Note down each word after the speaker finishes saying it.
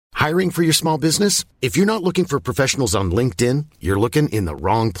Hiring for your small business? If you're not looking for professionals on LinkedIn, you're looking in the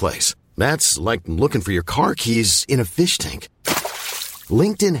wrong place. That's like looking for your car keys in a fish tank.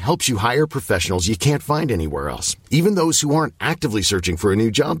 LinkedIn helps you hire professionals you can't find anywhere else, even those who aren't actively searching for a new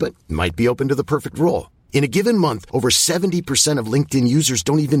job but might be open to the perfect role. In a given month, over 70% of LinkedIn users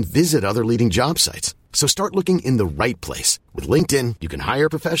don't even visit other leading job sites. So start looking in the right place. With LinkedIn, you can hire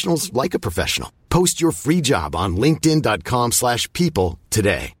professionals like a professional. Post your free job on linkedin.com/people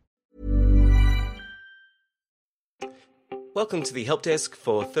today. Welcome to the Help Desk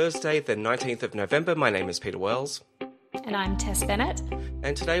for Thursday, the 19th of November. My name is Peter Wells. And I'm Tess Bennett.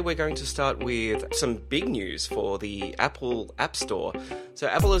 And today we're going to start with some big news for the Apple App Store. So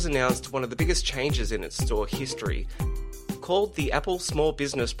Apple has announced one of the biggest changes in its store history. Called the Apple Small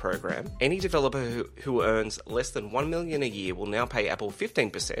Business Program, any developer who earns less than $1 million a year will now pay Apple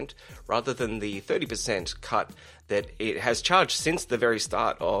 15% rather than the 30% cut that it has charged since the very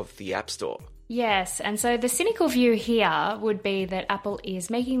start of the App Store. Yes, and so the cynical view here would be that Apple is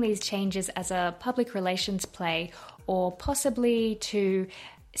making these changes as a public relations play or possibly to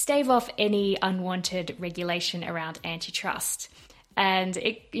stave off any unwanted regulation around antitrust. And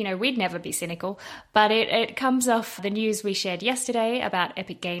we'd never be cynical, but it comes off the news we shared yesterday about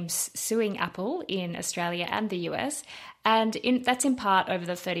Epic Games suing Apple in Australia and the US, and that's in part over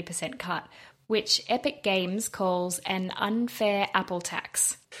the 30% cut, which Epic Games calls an unfair Apple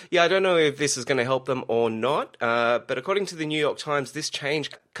tax. Yeah, I don't know if this is going to help them or not, but according to the New York Times, this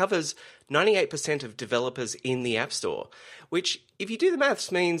change covers 98% of developers in the App Store, which, if you do the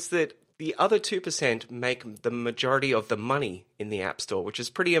maths, means that the other 2% make the majority of the money in the App Store, which is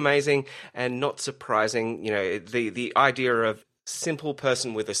pretty amazing and not surprising. You know, the idea of simple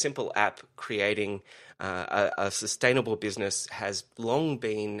person with a simple app creating a sustainable business has long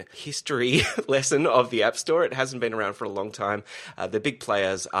been history lesson of the App Store. It hasn't been around for a long time. The big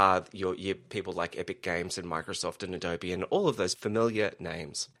players are your people like Epic Games and Microsoft and Adobe and all of those familiar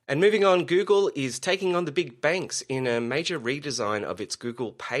names. And moving on, Google is taking on the big banks in a major redesign of its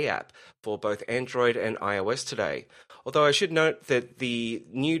Google Pay app for both Android and iOS today. Although I should note that the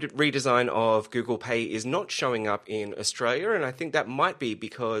new redesign of Google Pay is not showing up in Australia, and I think that might be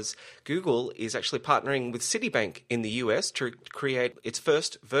because Google is actually partnering with Citibank in the US to create its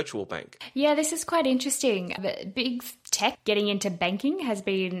first virtual bank. Yeah, this is quite interesting. Big tech getting into banking has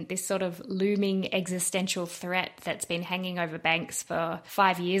been this sort of looming existential threat that's been hanging over banks for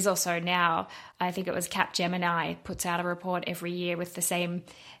 5 years or so now. I think it was Capgemini puts out a report every year with the same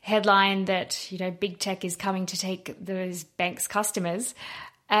headline that, big tech is coming to take those banks' customers.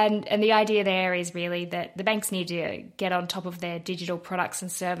 And the idea there is really that the banks need to get on top of their digital products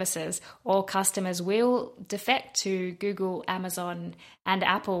and services, or customers will defect to Google, Amazon, and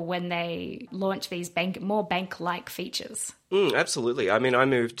Apple when they launch these more bank-like features. Absolutely. I mean, I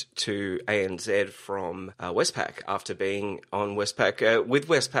moved to ANZ from Westpac after being on Westpac with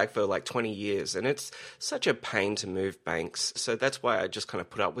Westpac for like 20 years, and it's such a pain to move banks. So that's why I just kind of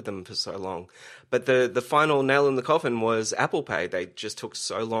put up with them for so long. But the final nail in the coffin was Apple Pay. They just took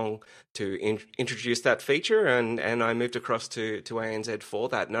so long to introduce that feature, and I moved across to ANZ for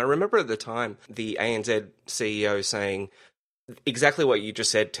that. And I remember at the time the ANZ CEO saying exactly what you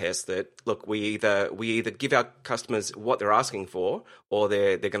just said, Tess, that, look, we either give our customers what they're asking for or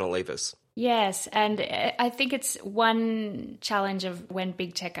they're going to leave us. Yes, and I think it's one challenge of when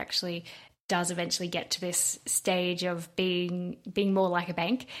big tech actually does eventually get to this stage of being more like a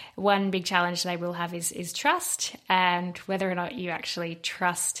bank. One big challenge they will have is trust, and whether or not you actually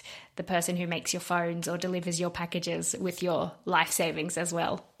trust the person who makes your phones or delivers your packages with your life savings as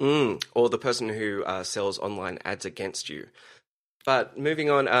well. Or the person who sells online ads against you. But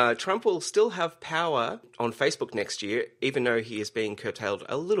moving on, Trump will still have power on Facebook next year, even though he is being curtailed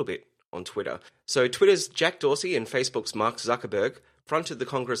a little bit on Twitter. So Twitter's Jack Dorsey and Facebook's Mark Zuckerberg fronted the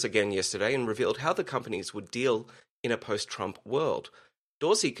Congress again yesterday and revealed how the companies would deal in a post-Trump world.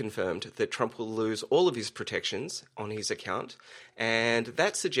 Dorsey confirmed that Trump will lose all of his protections on his account, and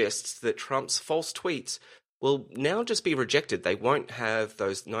that suggests that Trump's false tweets will now just be rejected. They won't have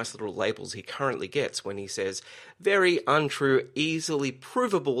those nice little labels he currently gets when he says very untrue, easily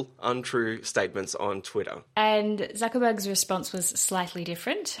provable untrue statements on Twitter. And Zuckerberg's response was slightly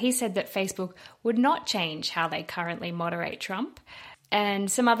different. He said that Facebook would not change how they currently moderate Trump.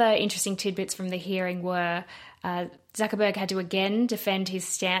 And some other interesting tidbits from the hearing were Zuckerberg had to again defend his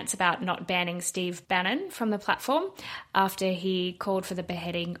stance about not banning Steve Bannon from the platform after he called for the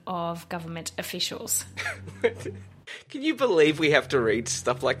beheading of government officials. Can you believe we have to read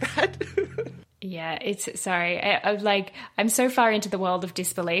stuff like that? Yeah, I'm so far into the world of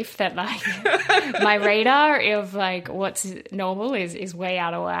disbelief that like my radar of like what's normal is way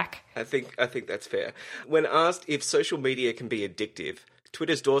out of whack. I think that's fair. When asked if social media can be addictive,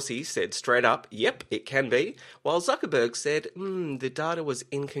 Twitter's Dorsey said straight up, yep, it can be, while Zuckerberg said, the data was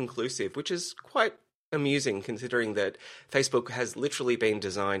inconclusive, which is quite amusing considering that Facebook has literally been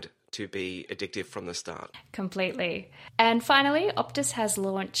designed to be addictive from the start. Completely. And finally, Optus has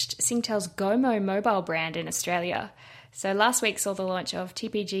launched Singtel's Gomo mobile brand in Australia. So last week saw the launch of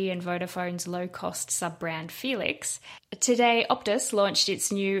TPG and Vodafone's low-cost sub-brand Felix. Today, Optus launched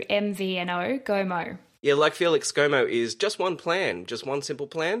its new MVNO, Gomo. Yeah, like Felix, Gomo is just one plan, just one simple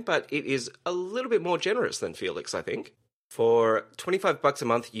plan, but it is a little bit more generous than Felix, I think. For $25 a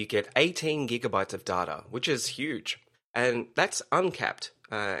month, you get 18 gigabytes of data, which is huge. And that's uncapped.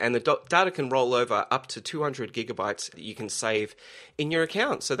 And the data can roll over up to 200 gigabytes that you can save in your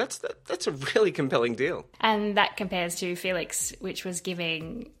account. So that's a really compelling deal. And that compares to Felix, which was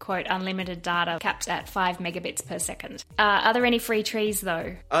giving, quote, unlimited data capped at 5 megabits per second. Are there any free trees,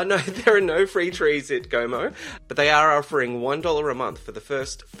 though? No, there are no free trees at Gomo, but they are offering $1 a month for the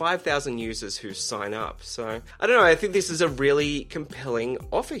first 5,000 users who sign up. So, I don't know, I think this is a really compelling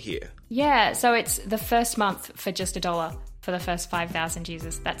offer here. Yeah, so it's the first month for just $1. For the first 5,000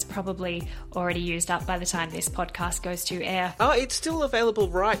 users. That's probably already used up by the time this podcast goes to air. Oh, it's still available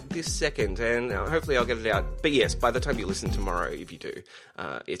right this second, and hopefully I'll get it out. But yes, by the time you listen tomorrow, if you do,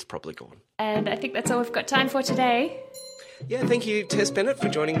 it's probably gone. And I think that's all we've got time for today. Yeah, thank you, Tess Bennett, for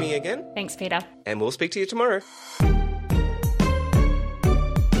joining me again. Thanks, Peter. And we'll speak to you tomorrow.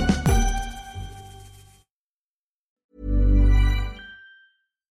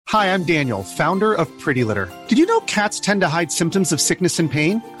 Hi, I'm Daniel, founder of Pretty Litter. Did you know cats tend to hide symptoms of sickness and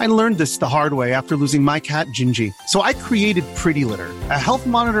pain? I learned this the hard way after losing my cat, Gingy. So I created Pretty Litter, a health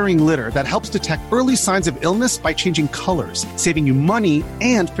monitoring litter that helps detect early signs of illness by changing colors, saving you money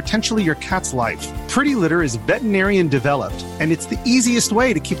and potentially your cat's life. Pretty Litter is veterinarian developed, and it's the easiest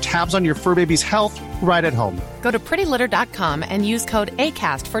way to keep tabs on your fur baby's health right at home. Go to prettylitter.com and use code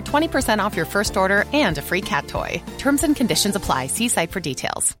ACAST for 20% off your first order and a free cat toy. Terms and conditions apply. See site for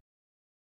details.